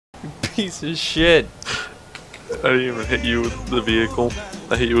piece of shit. I didn't even hit you with the vehicle.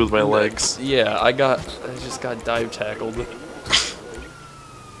 I hit you with my legs. Yeah, I just got dive tackled.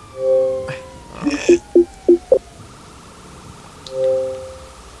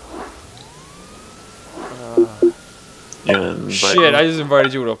 Shit, I just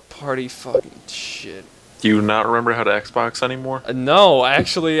invited you to a party. Fucking shit. Do you not remember how to Xbox anymore? No,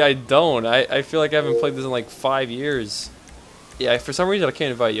 actually I don't. I feel like I haven't played this in like 5 years. Yeah, for some reason I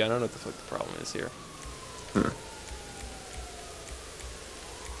can't invite you. I don't know what the fuck the problem is here.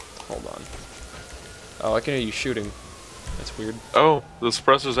 Hold on. Oh, I can hear you shooting. That's weird. Oh, the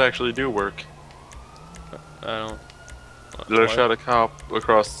suppressors actually do work. I don't. I shot a cop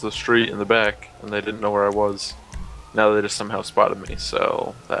across the street in the back, and they didn't know where I was. Now they just somehow spotted me,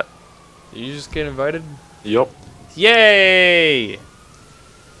 so that... You just get invited? Yup. Yay!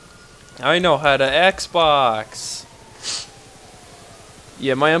 I know how to Xbox!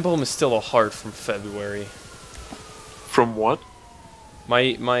 Yeah, my emblem is still a heart from February. From what?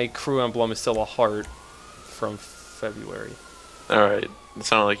 My crew emblem is still a heart from February. Alright, it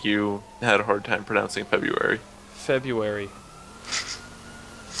sounded like you had a hard time pronouncing February. February.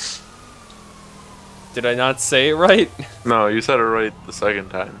 Did I not say it right? No, you said it right the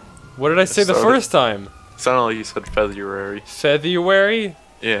second time. What did I say the first time? It sounded like you said February. February?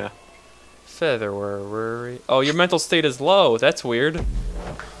 Yeah. February. Oh, your mental state is low. That's weird.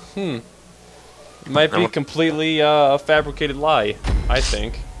 Might be completely a fabricated lie, I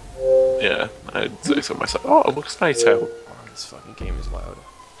think. Yeah, I'd say so myself. Oh, it looks nice out. Oh, this fucking game is loud.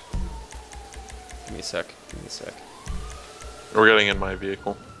 Give me a sec. Give me a sec. We're getting in my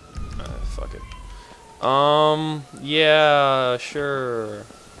vehicle. Fuck it. Yeah, sure.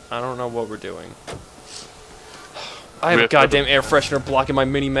 I don't know what we're doing. I have a goddamn air freshener blocking my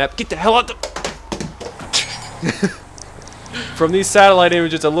mini-map. Get the hell out the... From these satellite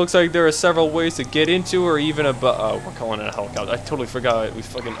images, it looks like there are several ways to get into or even above... Oh, we're calling it a helicopter. I totally forgot we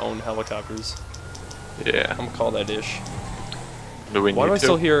fucking own helicopters. Yeah. I'm gonna call that ish. Do we need to? Why do I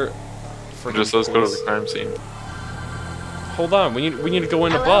still hear... Just let's go to the crime scene. Hold on, we need to go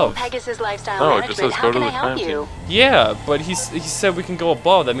in Hello, above. Pegasus Lifestyle No, it just says Management. go to How the can I help crime you? scene. Yeah, but he said we can go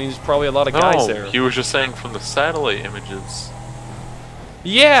above. That means there's probably a lot of guys there. He was just saying from the satellite images.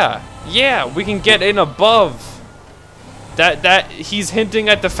 Yeah, we can get in above. That he's hinting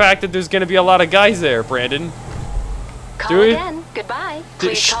at the fact that there's gonna be a lot of guys there, Brandon. Call again. Goodbye.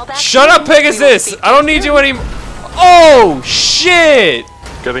 Please call back Shut up, Pegasus! I don't need you anymore. Oh shit!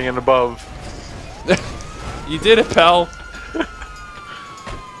 Getting in above. You did it, pal.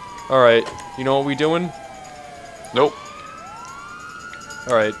 All right, you know what we doing? Nope.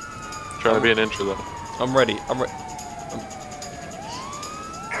 All right. Trying to be an intro though. I'm ready.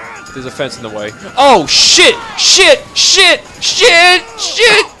 There's a fence in the way. Oh shit! Shit! Shit! Shit!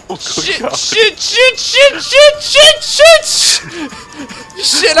 Shit! Oh, Shit! Shit! Shit! Shit! Shit! Shit! Shit!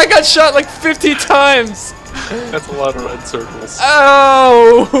 Shit! I got shot like 50 times. That's a lot of red circles.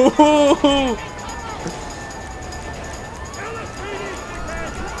 Oh!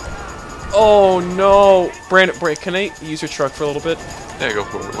 Oh no! Brandon, can I use your truck for a little bit? Yeah, go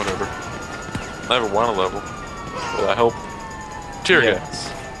for it. Whatever. I never want a level. Will that help? Tear gas.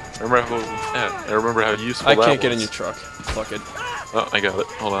 I remember how useful that was. I can't get in your truck. Fuck it. Oh, I got it.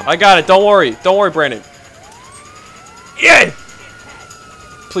 Hold on. I got it. Don't worry. Don't worry, Brandon. Yeah!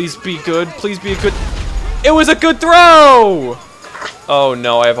 Please be good. Please be a good... It was a good throw! Oh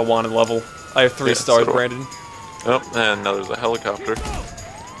no, I have a wanted level. I have 3 stars, so Brandon. Oh, and now there's a helicopter.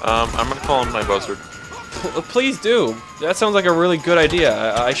 I'm gonna call him my buzzard. Please do. That sounds like a really good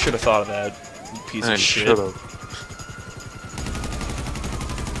idea. I should have thought of that. You piece of shit. I should have.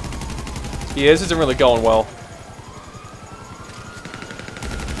 Yeah, this isn't really going well.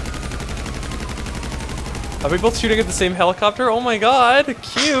 Are we both shooting at the same helicopter? Oh my god,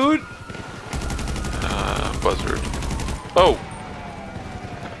 cute! Buzzard. Oh!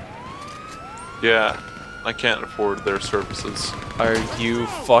 Yeah, I can't afford their services. Are you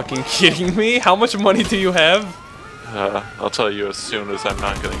fucking kidding me? How much money do you have? I'll tell you as soon as I'm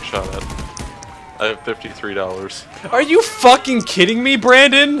not getting shot at. I have $53. Are you fucking kidding me,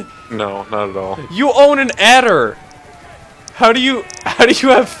 Brandon? No, not at all. You own an adder! How do you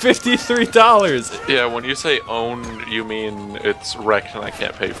have $53? Yeah, when you say own, you mean it's wrecked and I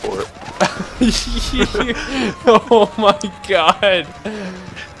can't pay for it. Oh my god.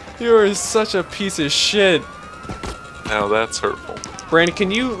 You are such a piece of shit. Now that's hurtful. Brandon, can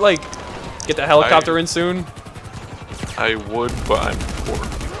you, like, get the helicopter in soon? I would, but I'm poor.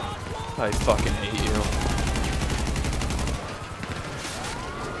 I fucking hate you.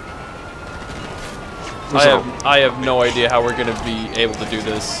 I have no idea how we're gonna be able to do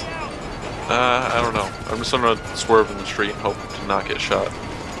this. I don't know. I'm just gonna swerve in the street and hope to not get shot.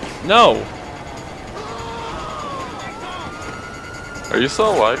 No! Are you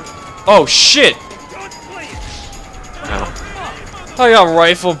still alive? Oh, shit! No. I got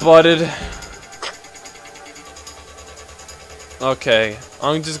rifle butted. Okay,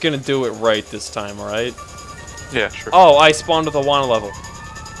 I'm just gonna do it right this time, alright? Yeah, sure. Oh, I spawned with a wanted level.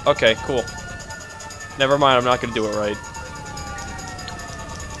 Okay, cool. Never mind, I'm not gonna do it right.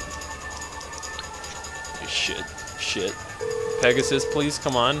 Shit. Shit. Pegasus, please,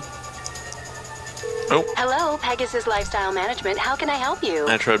 come on. Oh. Hello, Pegasus Lifestyle Management. How can I help you?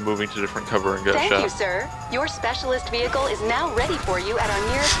 I tried moving to different cover and got Thank shot. you, sir. Your specialist vehicle is now ready for you at our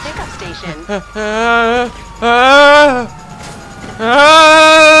nearest pickup station.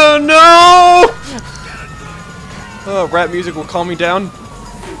 No! Rap music will calm me down.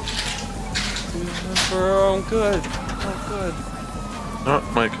 Bro, I'm good. I'm good.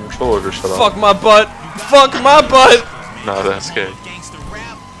 Oh, my controller just shut off. Fuck my butt! Fuck my butt! Nah, that's gay.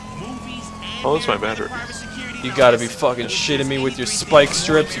 Oh, that's my battery. You gotta be fucking shitting me with your spike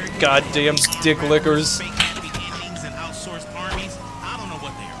strips, you goddamn dick lickers.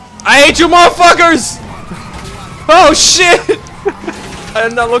 I hate you motherfuckers! Oh shit!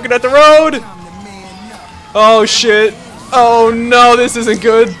 I'm not looking at the road! Oh shit! Oh no, this isn't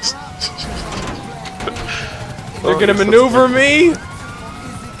good! They're gonna maneuver me!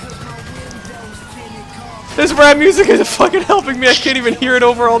 This rap music is fucking helping me, I can't even hear it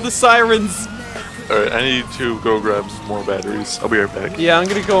over all the sirens! Alright, I need to go grab some more batteries. I'll be right back. Yeah, I'm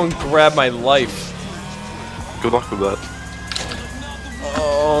gonna go and grab my life. Good luck with that.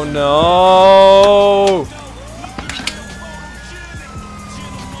 Oh no!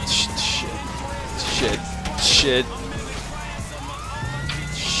 Shit. Shit. Shit.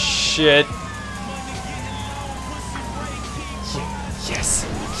 Shit. Yes.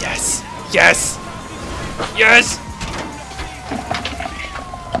 Yes. Yes. Yes.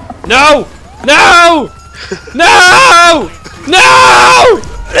 No! No! No! No!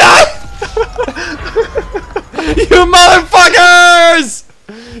 You motherfuckers!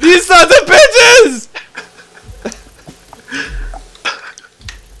 You sons of bitches!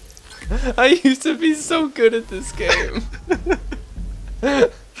 I used to be so good at this game. I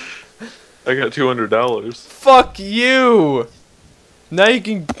got $200. Fuck you! Now you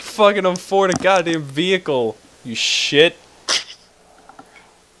can fucking afford a goddamn vehicle, you shit.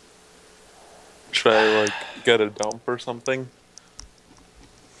 Should I, like, get a dump or something?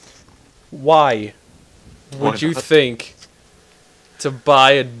 Why Why would you not? think to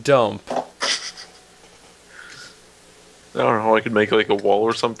buy a dump? I don't know, I could make, like, a wall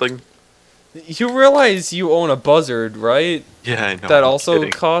or something. You realize you own a buzzard, right? Yeah, I know. That I'm also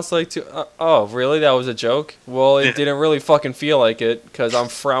kidding. costs like two. Oh, really? That was a joke? Well, it Yeah. didn't really fucking feel like it, because I'm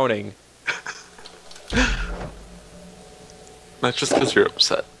frowning. That's just because you're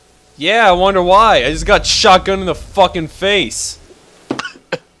upset. Yeah, I wonder why. I just got shotgun in the fucking face.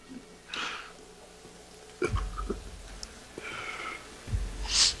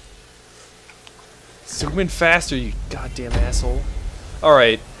 Zoom in faster, you goddamn asshole.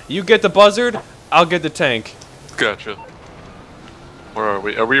 Alright, you get the buzzard, I'll get the tank. Gotcha. Where are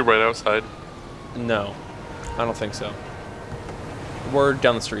we? Are we right outside? No, I don't think so. We're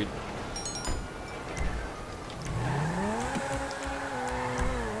down the street.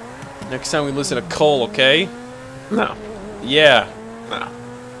 Next time we listen to Kole, okay? No. Yeah. No.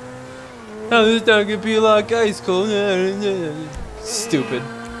 Oh, this dog could be like ice cold. Stupid.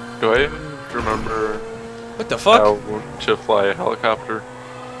 Do I even remember What the fuck? how to fly a helicopter?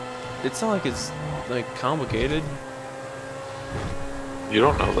 It's not like it's like complicated. You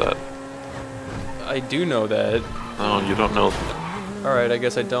don't know that. I do know that. No, you don't know that. Alright, I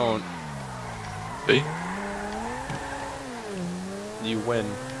guess I don't. See? You win.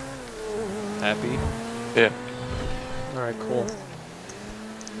 Happy? Yeah. Alright, cool.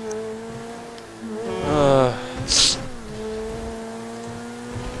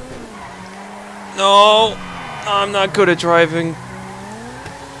 No! I'm not good at driving.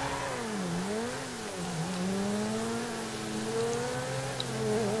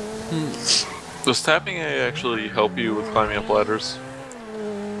 Does tapping A actually help you with climbing up ladders?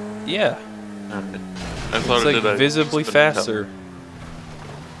 Yeah. I thought It's it like did. I visibly just couldn't faster.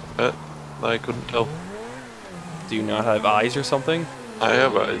 tell. I couldn't tell. Do you not have eyes or something? I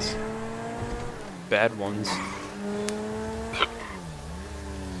have eyes. Bad ones.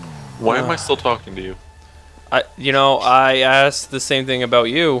 Why am I still talking to you? I ask the same thing about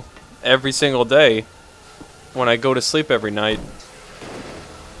you every single day when I go to sleep every night.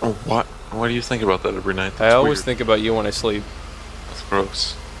 Oh, what? Why do you think about that every night? I That's always weird. think about you when I sleep. That's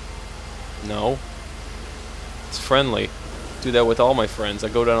gross. No. It's friendly. Do that with all my friends. I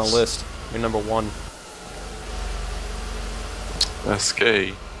go down a list. You're number 1. That's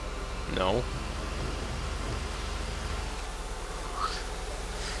gay. No.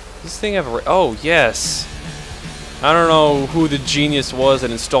 This thing have a oh, yes. I don't know who the genius was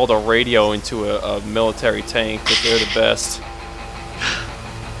that installed a radio into a military tank, but they're the best.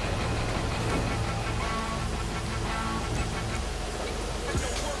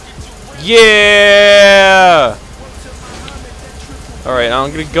 Yeah! Alright, I'm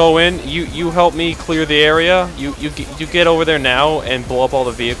gonna go in. You help me clear the area. You get over there now and blow up all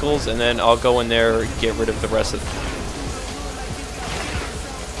the vehicles, and then I'll go in there and get rid of the rest of them.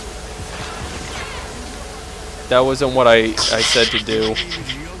 That wasn't what I said to do.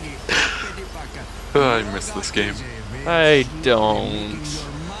 I miss this game. I don't.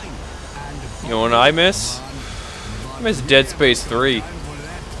 You know what I miss? I miss Dead Space 3.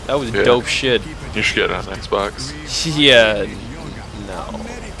 That was dope shit. You should get it on Xbox. Yeah. No.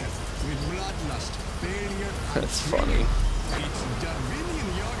 That's funny.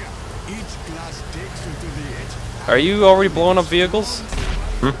 Are you already blowing up vehicles?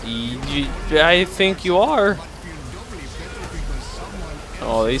 I think you are.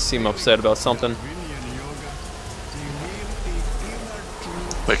 Oh, they seem upset about something.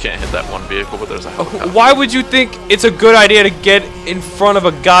 I can't hit that one vehicle, but there's a helicopter. Why would you think it's a good idea to get in front of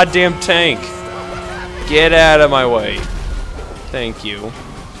a goddamn tank? Get out of my way. Thank you.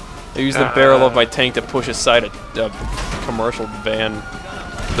 I use the barrel of my tank to push aside a commercial van.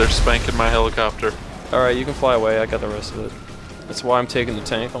 They're spanking my helicopter. Alright, you can fly away. I got the rest of it. That's why I'm taking the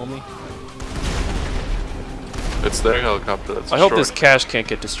tank on me. It's their helicopter that's I hope this cache can't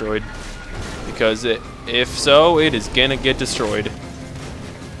get destroyed. Because if so, it is gonna get destroyed.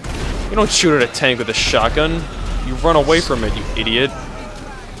 You don't shoot at a tank with a shotgun. You run away from it, you idiot.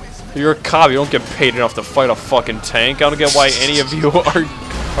 You're a cop. You don't get paid enough to fight a fucking tank. I don't get why any of you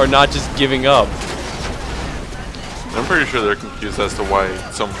are not just giving up. I'm pretty sure they're confused as to why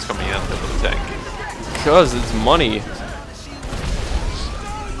someone's coming at them with a tank. Because it's money.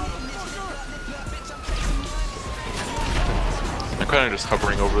 I'm kind of just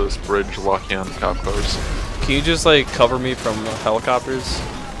hovering over this bridge, locking on the cop cars. Can you just like cover me from helicopters?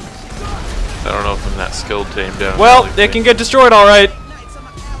 I don't know if I'm that skilled to aim down. Well, they can get destroyed, all right.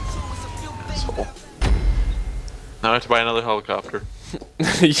 Asshole. Now I have to buy another helicopter.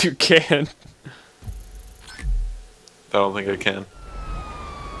 You can. I don't think I can.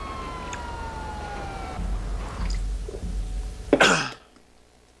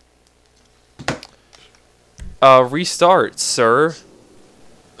 Restart, sir.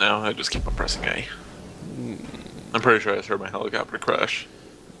 No, I just keep on pressing A. I'm pretty sure I just heard my helicopter crash.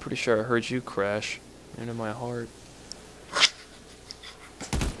 Pretty sure I heard you crash into my heart.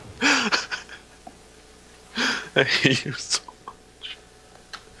 I hate you so much.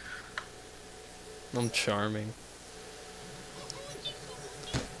 I'm charming.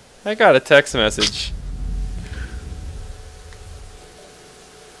 I got a text message.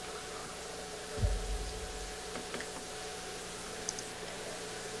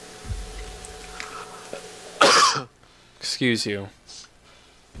 Excuse you.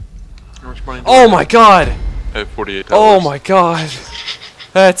 How much money do Oh my god! I have $48. Oh my god!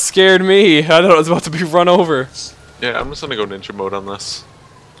 That scared me. I thought I was about to be run over. Yeah, I'm just gonna go ninja mode on this.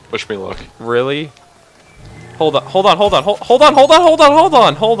 Wish me luck. Really? Hold on, hold on, hold on, hold on, hold on, hold on, hold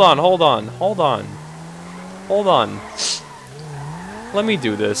on, hold on, hold on, hold on. Hold on. Let me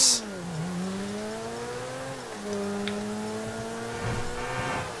do this.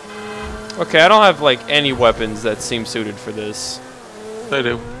 Okay, I don't have like any weapons that seem suited for this. I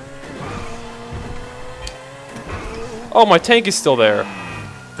do. Oh, my tank is still there.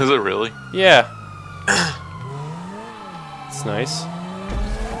 Is it really? Yeah. It's nice.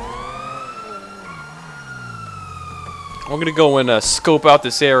 I'm gonna go and scope out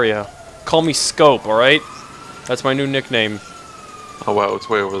this area. Call me Scope, alright? That's my new nickname. Oh wow, it's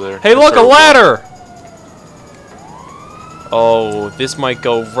way over there. Hey, look, a ladder! Oh, this might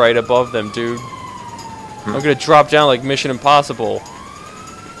go right above them, dude. I'm gonna drop down like Mission Impossible.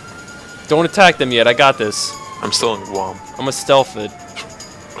 Don't attack them yet, I got this. I'm still in Guam. I'm gonna stealth it.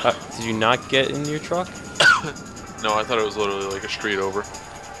 Did you not get in your truck? No, I thought it was literally like a street over.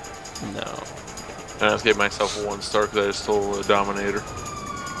 No. And I just gave myself a 1 star because I just stole a Dominator.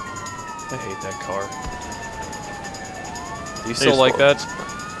 I hate that car. Do you still like that?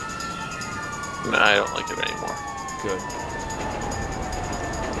 Nah, I don't like it anymore. Good.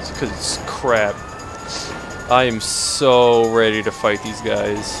 It's because it's crap. I am so ready to fight these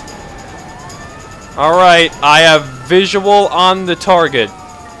guys. Alright, I have visual on the target.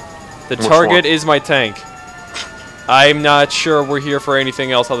 The Which target one? is my tank. I'm not sure we're here for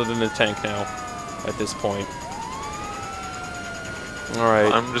anything else other than the tank now, at this point.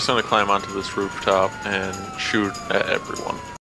 Alright. I'm just gonna climb onto this rooftop and shoot at everyone.